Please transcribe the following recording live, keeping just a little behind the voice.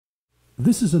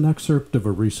This is an excerpt of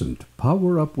a recent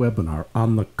Power Up webinar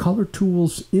on the color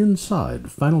tools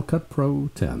inside Final Cut Pro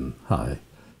 10. Hi,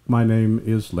 my name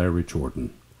is Larry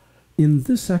Jordan. In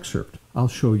this excerpt, I'll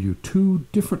show you two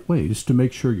different ways to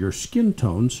make sure your skin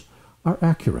tones are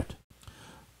accurate.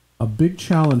 A big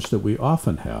challenge that we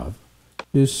often have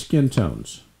is skin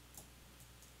tones.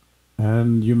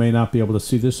 And you may not be able to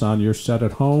see this on your set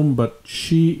at home, but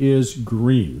she is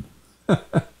green.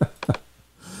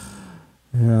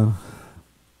 Yeah.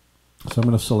 So I'm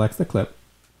going to select the clip,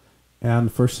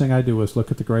 and first thing I do is look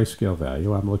at the grayscale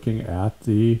value. I'm looking at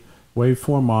the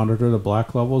waveform monitor. The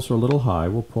black levels are a little high.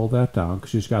 We'll pull that down because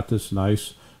she's got this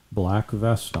nice black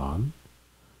vest on.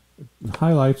 The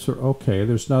highlights are okay.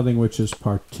 There's nothing which is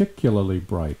particularly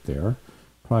bright there.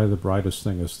 Probably the brightest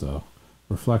thing is the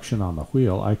reflection on the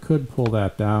wheel. I could pull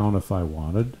that down if I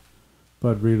wanted,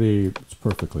 but really it's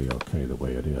perfectly okay the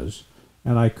way it is.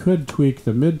 And I could tweak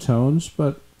the midtones,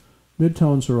 but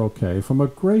midtones are okay. From a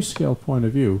grayscale point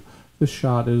of view, this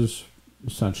shot is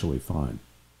essentially fine.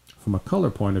 From a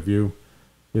color point of view,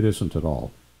 it isn't at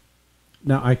all.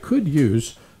 Now I could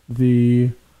use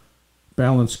the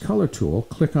balance color tool,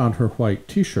 click on her white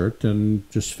t-shirt and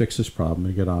just fix this problem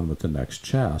and get on with the next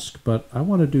task. But I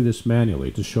want to do this manually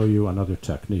to show you another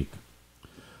technique.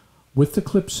 With the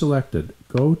clip selected,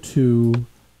 go to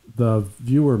the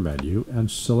viewer menu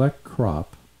and select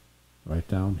crop right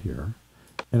down here.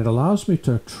 And it allows me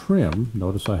to trim.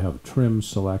 Notice I have trim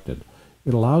selected.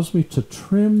 It allows me to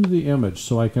trim the image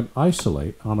so I can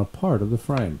isolate on a part of the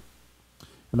frame.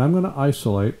 And I'm going to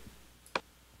isolate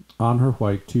on her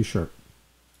white t-shirt.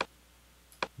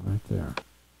 Right there.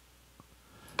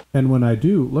 And when I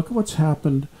do, look at what's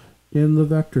happened in the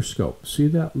vector scope. See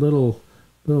that little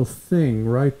thing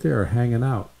right there hanging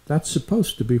out? That's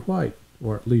supposed to be white,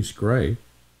 or at least gray,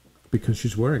 because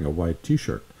she's wearing a white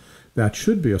t-shirt. That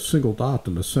should be a single dot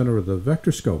in the center of the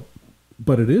vector scope,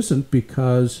 but it isn't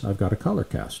because I've got a color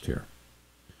cast here.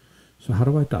 So how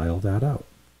do I dial that out?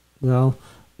 Well,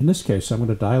 in this case, I'm going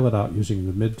to dial it out using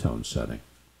the midtone setting,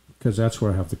 because that's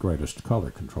where I have the greatest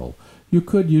color control. You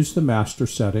could use the master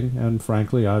setting, and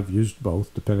frankly, I've used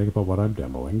both depending upon what I'm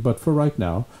demoing, but for right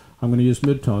now, I'm going to use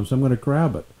midtones. I'm going to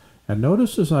grab it, and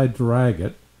notice as I drag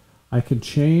it, I can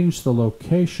change the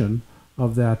location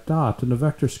of that dot in the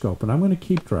vector scope, and I'm going to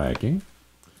keep dragging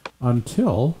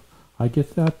until I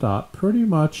get that dot pretty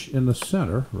much in the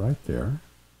center right there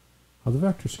of the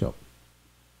vector scope.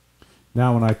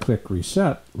 Now when I click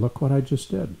reset, look what I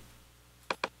just did.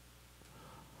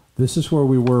 This is where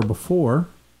we were before.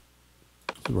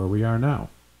 This is where we are now.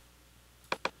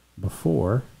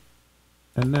 Before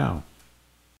and now.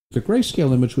 The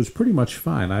grayscale image was pretty much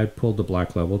fine. I pulled the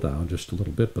black level down just a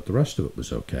little bit, but the rest of it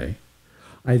was okay.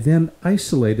 I then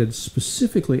isolated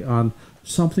specifically on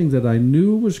something that I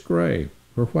knew was gray,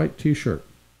 her white t-shirt.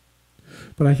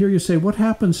 But I hear you say, what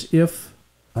happens if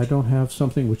I don't have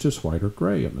something which is white or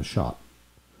gray in the shot?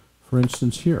 For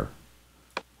instance here,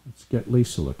 let's get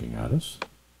Lisa looking at us.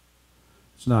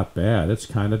 It's not bad, it's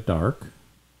kind of dark,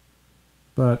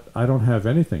 but I don't have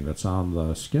anything that's on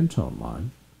the skin tone line.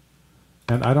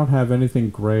 And I don't have anything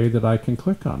gray that I can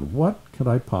click on. What could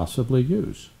I possibly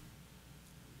use?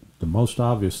 The most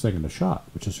obvious thing in the shot,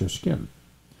 which is her skin.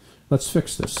 Let's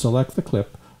fix this. Select the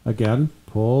clip. Again,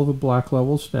 pull the black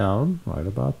levels down, right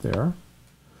about there.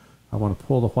 I want to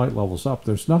pull the white levels up.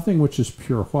 There's nothing which is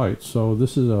pure white, so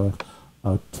this is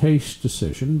a taste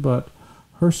decision, but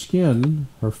her skin,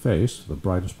 her face, the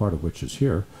brightest part of which is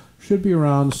here, should be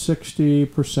around 60%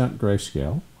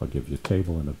 grayscale. I'll give you a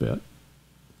table in a bit.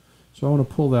 So I want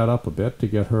to pull that up a bit to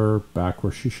get her back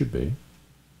where she should be.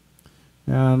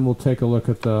 And we'll take a look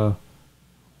at the,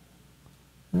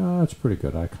 yeah, that's pretty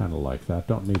good. I kind of like that.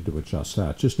 Don't need to adjust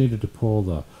that. Just needed to pull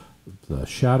the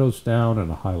shadows down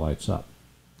and the highlights up.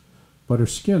 But her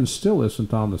skin still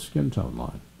isn't on the skin tone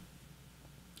line.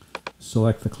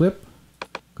 Select the clip,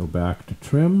 go back to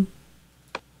trim,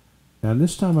 and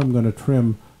this time I'm going to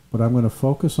trim, but I'm going to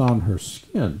focus on her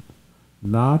skin,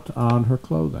 not on her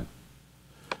clothing.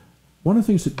 One of the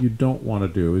things that you don't want to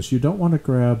do is you don't want to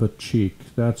grab a cheek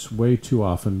that's way too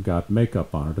often got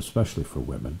makeup on it, especially for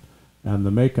women, and the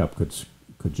makeup could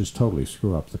just totally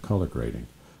screw up the color grading.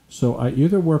 So I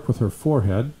either work with her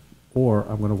forehead or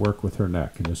I'm going to work with her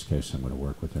neck. In this case, I'm going to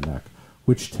work with her neck,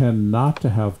 which tend not to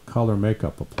have color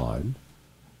makeup applied,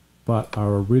 but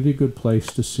are a really good place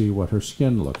to see what her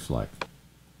skin looks like.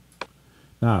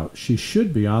 Now, she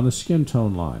should be on the skin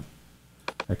tone line,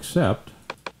 except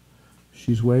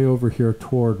she's way over here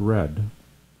toward red.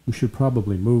 We should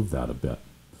probably move that a bit.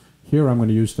 Here I'm going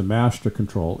to use the master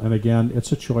control, and again,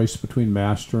 it's a choice between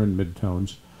master and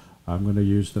midtones. I'm going to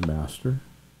use the master,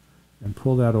 and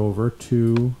pull that over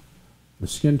to the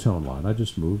skin tone line. I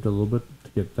just moved a little bit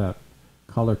to get that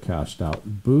color cast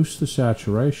out. Boost the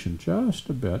saturation just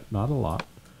a bit, not a lot.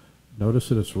 Notice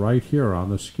that it's right here on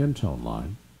the skin tone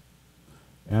line.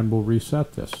 And we'll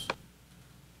reset this.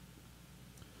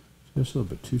 Just a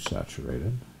little bit too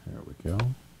saturated. There we go.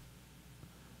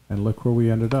 And look where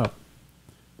we ended up.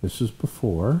 This is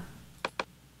before,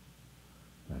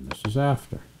 and this is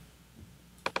after.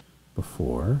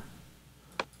 Before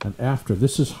and after.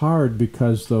 This is hard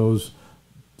because those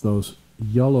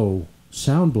yellow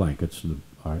sound blankets in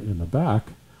the back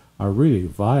are really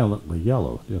violently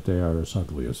yellow, yet they are as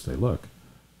ugly as they look.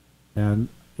 And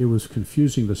it was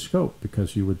confusing the scope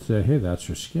because you would say, hey, that's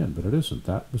her skin, but it isn't.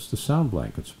 That was the sound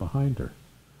blankets behind her.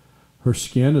 Her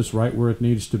skin is right where it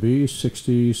needs to be,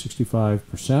 60,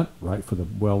 65%, right for the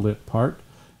well-lit part,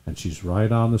 and she's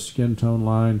right on the skin tone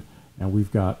line, and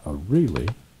we've got a really,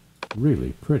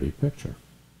 really pretty picture.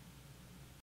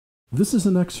 This is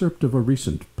an excerpt of a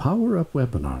recent Power Up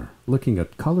webinar looking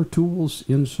at color tools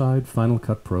inside Final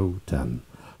Cut Pro 10.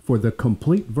 For the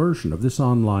complete version of this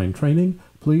online training,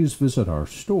 please visit our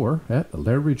store at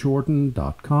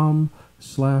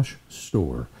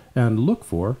larryjordan.com/store and look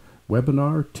for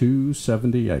Webinar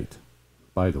 278.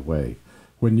 By the way,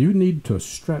 when you need to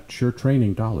stretch your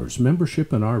training dollars,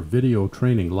 membership in our video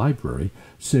training library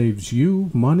saves you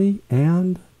money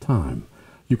and time.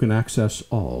 You can access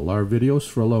all our videos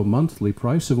for a low monthly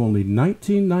price of only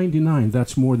 $19.99.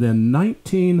 That's more than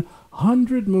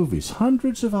 1,900 movies,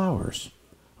 hundreds of hours,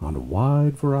 on a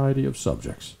wide variety of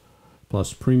subjects.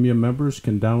 Plus, premium members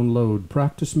can download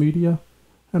practice media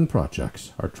and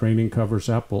projects. Our training covers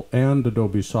Apple and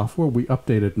Adobe software. We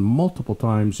update it multiple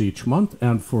times each month.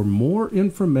 And for more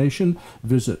information,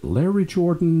 visit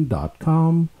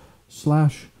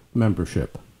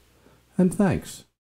larryjordan.com/membership. And thanks.